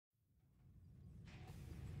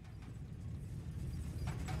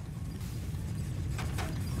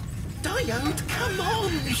Diode, come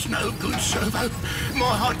on. It's no good, Servo.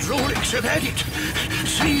 My hydraulics have had it.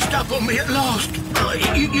 Seized up on me at last.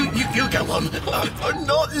 You go on. I'm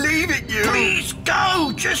not leaving you. Please,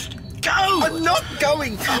 go! Just go! I'm not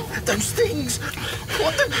going. Those things,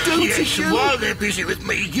 what they do Yes, to you. while they're busy with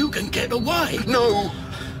me, you can get away. No.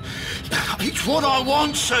 It's what I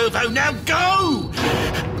want, Servo. Now go!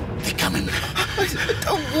 They're coming. I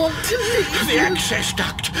don't want to leave The you. access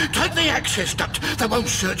duct. Take the access duct. They won't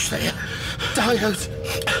search there. Diode,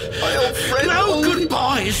 my old friend. No only-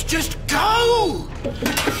 goodbyes. Just go!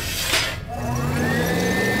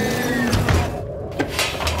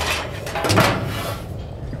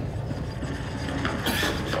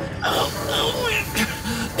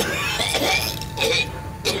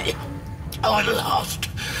 At last.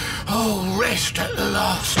 Oh, rest at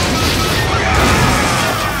last.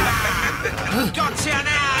 Got you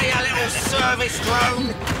now, you little service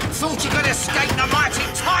drone. Thought you could escape the mighty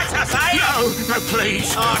Titus, eh? No,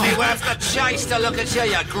 please. Hardly worth the chase to look at you,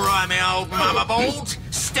 you grimy old motherboard.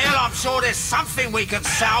 Still, I'm sure there's something we can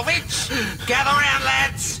salvage. Gather round,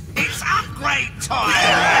 lads. It's upgrade time.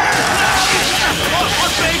 I'm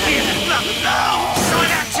begging. No.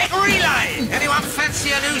 Synaptic relay. Anyone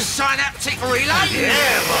fancy a new synaptic relay?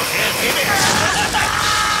 Yeah, boss. Give it.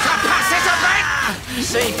 Capacitor bank.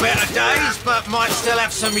 Seen better days, but might still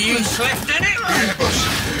have some use left in it. Yeah, boss.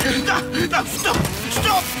 No, stop.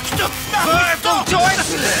 No, Vertical stop.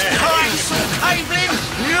 joints, coaxial cabling,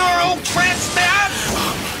 neural transmitters.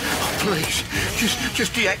 Please,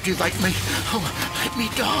 just deactivate me. Oh, let me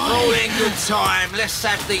die. All in good time. Let's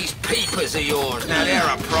have these peepers of yours. Now they're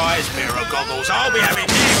a prize pair of goggles. I'll be having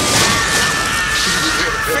them.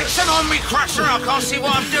 Fix them on me, Crusher. I can't see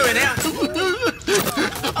what I'm doing here.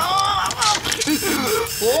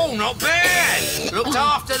 Oh, not bad. Looked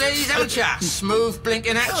after these, haven't ya? Smooth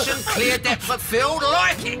blinking action, clear depth of field,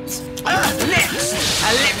 like it. Next,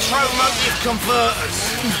 electromotive converters.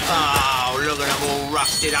 Oh, look at them all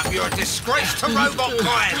rusted up. You're a disgrace to robot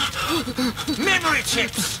kind. Memory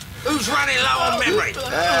chips. Who's running low on memory?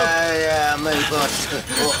 Yeah, me, boss.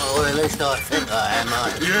 Or at least I think I am,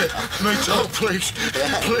 mate. Yeah, me too, please.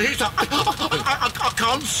 Please, I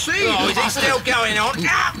can't see. Oh, is it still going on?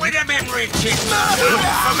 Out with the memory chips. One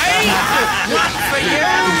for me, one for you,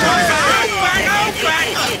 one for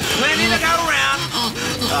back. Plenty to go round.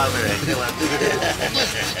 Over it, come on.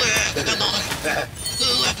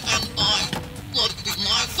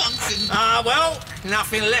 Well,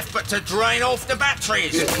 nothing left but to drain off the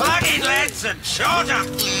batteries. Plug in, lads, and charge up.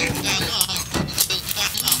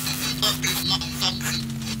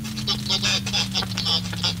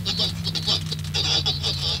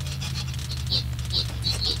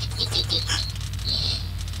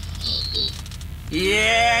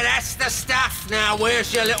 Yeah, that's the stuff. Now,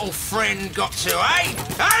 where's your little friend got to, eh?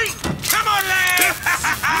 Hey, come on, lads!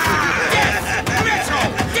 Get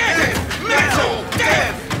metal! Get metal! Get